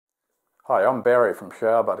Hi, I'm Barry from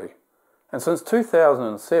Showerbuddy, and since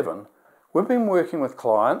 2007 we've been working with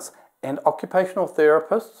clients and occupational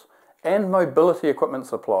therapists and mobility equipment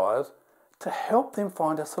suppliers to help them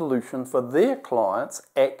find a solution for their clients'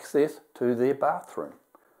 access to their bathroom.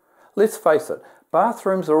 Let's face it,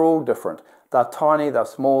 bathrooms are all different. They're tiny, they're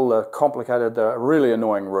small, they're complicated, they're a really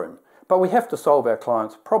annoying room. But we have to solve our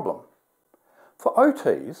client's problem. For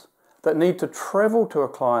OTs that need to travel to a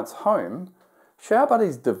client's home,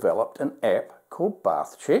 Showerbuddy's developed an app called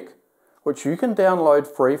BathCheck, which you can download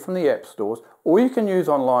free from the app stores or you can use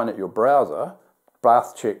online at your browser,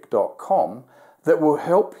 bathcheck.com, that will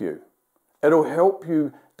help you. It'll help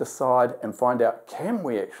you decide and find out, can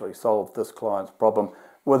we actually solve this client's problem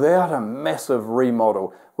without a massive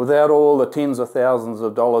remodel, without all the tens of thousands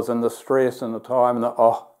of dollars and the stress and the time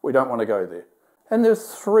and we don't want to go there. And there's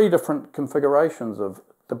 3 different configurations of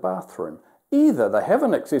the bathroom. Either they have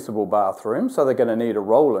an accessible bathroom, so they're going to need a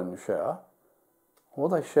roll-in shower, or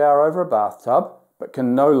they shower over a bathtub but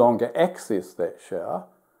can no longer access that shower,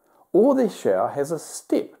 or their shower has a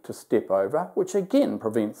step to step over, which again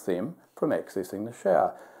prevents them from accessing the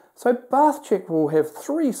shower. So BathCheck will have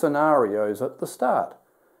 3 scenarios at the start,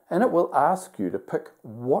 and it will ask you to pick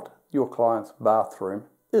what your client's bathroom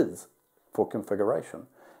is for configuration.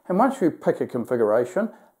 And once you pick a configuration,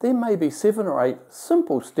 there may be 7 or 8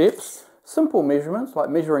 simple steps, simple measurements like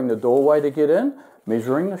measuring the doorway to get in,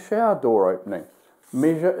 measuring the shower door opening,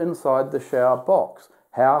 measure inside the shower box,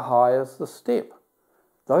 how high is the step.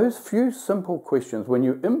 Those few simple questions, when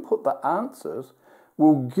you input the answers,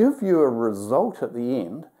 will give you a result at the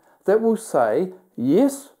end that will say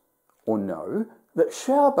yes or no, that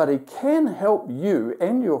Showerbuddy can help you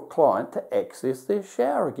and your client to access their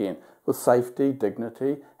shower again with safety,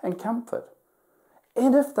 dignity and comfort.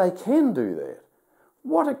 And if they can do that,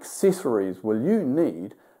 what accessories will you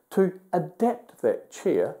need to adapt that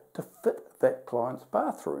chair to fit that client's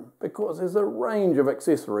bathroom? Because there's a range of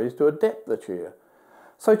accessories to adapt the chair.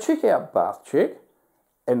 So check out BathCheck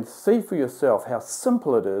and see for yourself how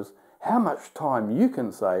simple it is, how much time you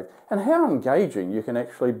can save, and how engaging you can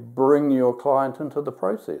actually bring your client into the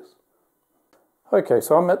process. Okay,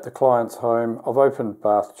 so I'm at the client's home, I've opened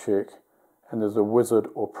BathCheck, and there's a wizard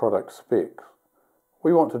or product specs.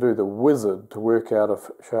 We want to do the wizard to work out if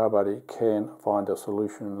Showerbuddy can find a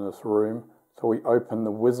solution in this room. So we open the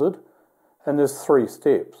wizard, and there's 3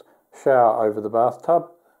 steps. Shower over the bathtub,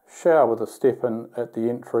 shower with a step in at the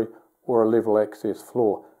entry, or a level access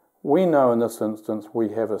floor. We know in this instance we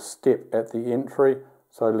have a step at the entry,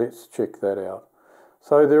 so let's check that out.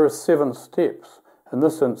 So there are 7 steps. In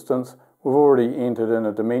this instance, we've already entered in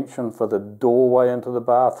a dimension for the doorway into the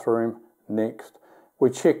bathroom. Next. We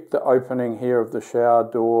check the opening here of the shower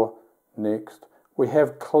door. Next. We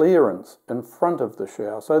have clearance in front of the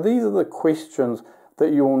shower. So these are the questions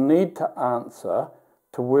that you will need to answer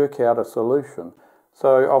to work out a solution.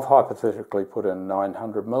 So I've hypothetically put in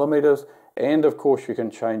 900 millimeters, and of course you can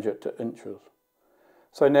change it to inches.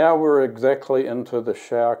 So now we're exactly into the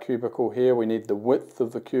shower cubicle here. We need the width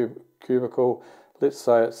of the cubicle. Let's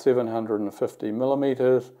say it's 750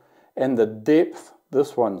 millimeters, and the depth,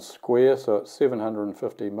 this one's square, so it's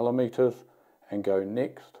 750 millimeters, and go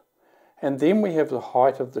next. And then we have the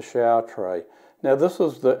height of the shower tray. Now this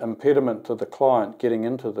is the impediment to the client getting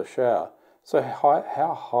into the shower. So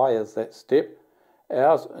how high is that step?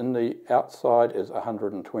 Ours in the outside is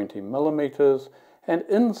 120 millimeters, and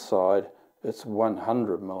inside it's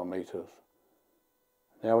 100 millimeters.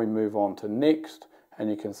 Now we move on to next, and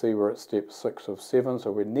you can see we're at step 6 of 7,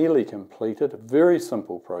 so we're nearly completed. A very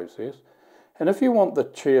simple process. And if you want the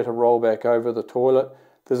chair to roll back over the toilet,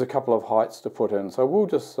 there's a couple of heights to put in. So we'll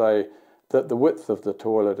just say that the width of the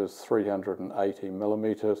toilet is 380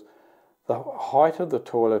 millimeters. The height of the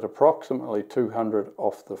toilet approximately 200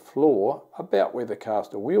 off the floor, about where the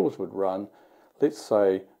caster wheels would run. Let's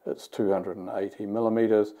say it's 280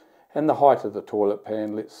 millimeters. And the height of the toilet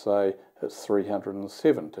pan, let's say it's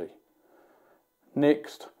 370.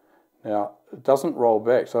 Next. Now, it doesn't roll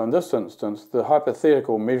back, so in this instance, the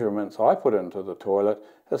hypothetical measurements I put into the toilet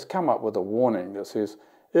has come up with a warning that says,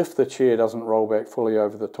 if the chair doesn't roll back fully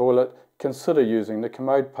over the toilet, consider using the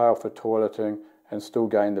commode pail for toileting and still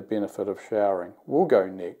gain the benefit of showering. We'll go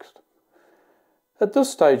next. At this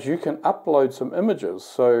stage, you can upload some images.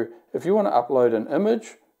 So if you want to upload an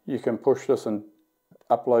image, you can push this and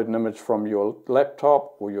upload an image from your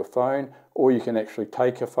laptop or your phone, or you can actually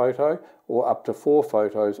take a photo or up to 4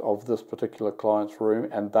 photos of this particular client's room,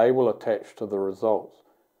 and they will attach to the results.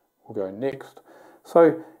 We'll go next.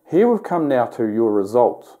 So here we've come now to your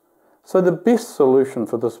results. So the best solution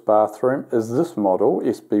for this bathroom is this model,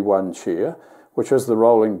 SB1 chair, which is the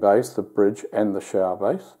rolling base, the bridge and the shower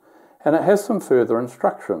base. and it has some further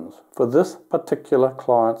instructions for this particular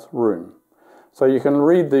client's room. So you can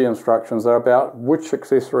read the instructions. They're about which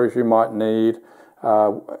accessories you might need,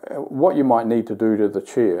 what you might need to do to the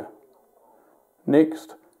chair.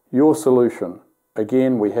 Next, your solution.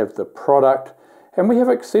 Again, we have the product and we have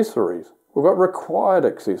accessories. We've got required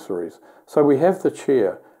accessories. So we have the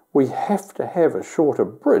chair. We have to have a shorter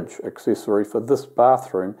bridge accessory for this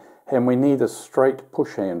bathroom, and we need a straight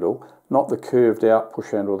push handle, not the curved out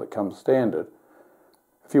push handle that comes standard.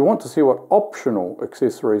 If you want to see what optional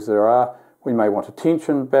accessories there are, we may want a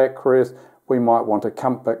tension backrest, we might want a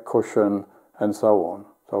comfort cushion, and so on.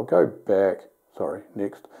 So I'll go back,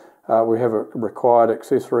 next. We have required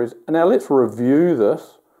accessories. And now let's review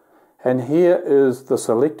this. And here is the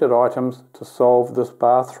selected items to solve this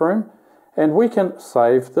bathroom. And we can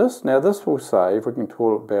save this. Now this will save, we can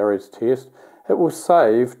call it Barry's test. It will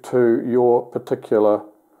save to your particular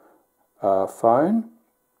phone.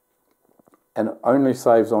 And it only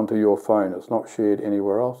saves onto your phone. It's not shared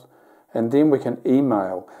anywhere else. And then we can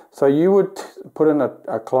email. So you would put in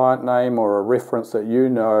a client name or a reference that you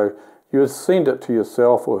know. You would send it to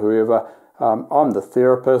yourself or whoever. I'm the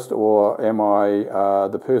therapist, or am I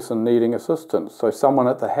the person needing assistance? So someone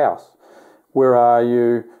at the house. Where are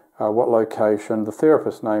you? What location? The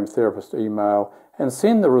therapist name, therapist email, and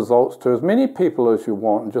send the results to as many people as you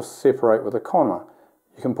want and just separate with a comma.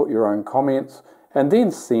 You can put your own comments and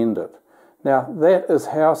then send it. Now that is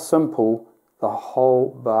how simple the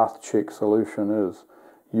whole BathCheck solution is.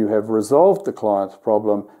 You have resolved the client's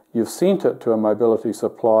problem. You've sent it to a mobility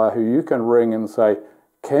supplier who you can ring and say,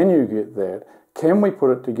 can you get that? Can we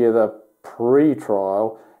put it together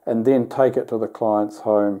pre-trial and then take it to the client's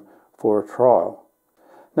home for a trial?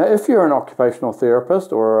 Now, if you're an occupational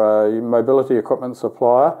therapist or a mobility equipment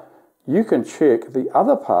supplier, you can check the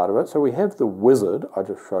other part of it. So we have the wizard I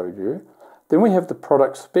just showed you. Then we have the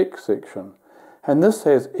product spec section. And this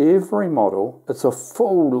has every model. It's a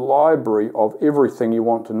full library of everything you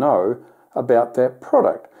want to know about that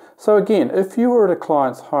product. So again, if you were at a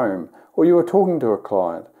client's home or you were talking to a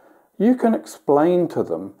client, you can explain to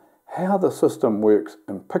them how the system works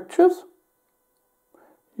in pictures.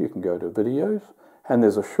 You can go to videos, and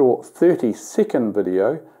there's a short 30-second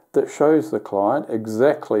video that shows the client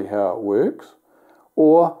exactly how it works,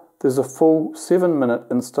 or there's a full 7-minute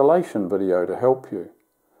installation video to help you.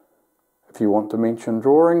 If you want dimension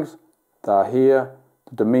drawings, they're here.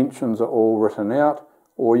 The dimensions are all written out,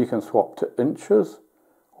 or you can swap to inches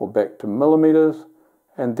or back to millimeters,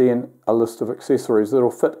 and then a list of accessories that'll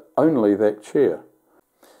fit only that chair.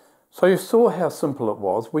 So you saw how simple it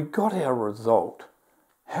was. We got our result.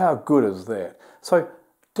 How good is that? So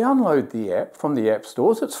download the app from the app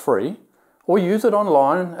stores. It's free, or use it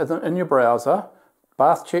online in your browser,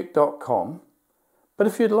 bathcheck.com. But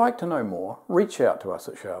if you'd like to know more, reach out to us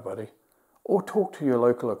at Showerbuddy, or talk to your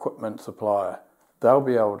local equipment supplier. They'll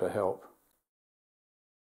be able to help.